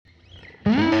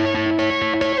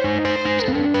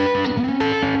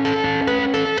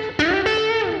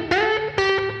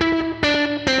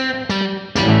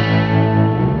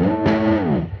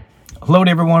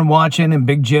watching, and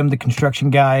Big Jim, the construction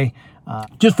guy,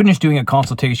 just finished doing a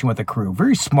consultation with a crew,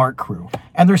 very smart crew,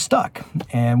 and they're stuck.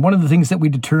 And one of the things that we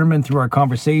determined through our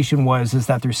conversation is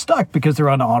that they're stuck because they're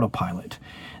on autopilot.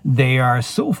 They are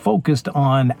so focused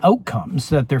on outcomes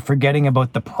that they're forgetting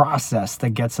about the process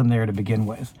that gets them there to begin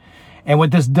with. And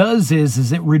what this does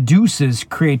is it reduces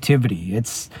creativity.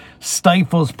 It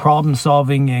stifles problem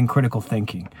solving and critical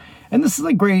thinking. And this is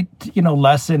a great,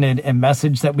 lesson and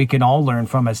message that we can all learn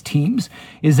from as teams,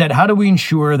 is that how do we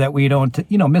ensure that we don't,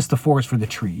 miss the forest for the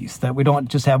trees, that we don't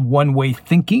just have one-way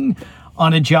thinking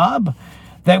on a job,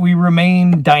 that we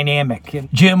remain dynamic. And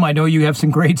Jim, I know you have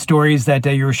some great stories that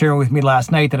you were sharing with me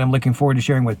last night that I'm looking forward to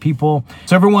sharing with people.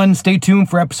 So everyone, stay tuned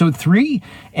for episode 3.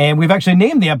 And we've actually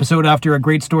named the episode after a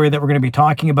great story that we're going to be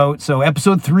talking about. So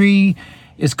episode 3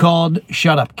 is called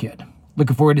Shut Up, Kid.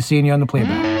 Looking forward to seeing you on the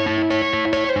playback.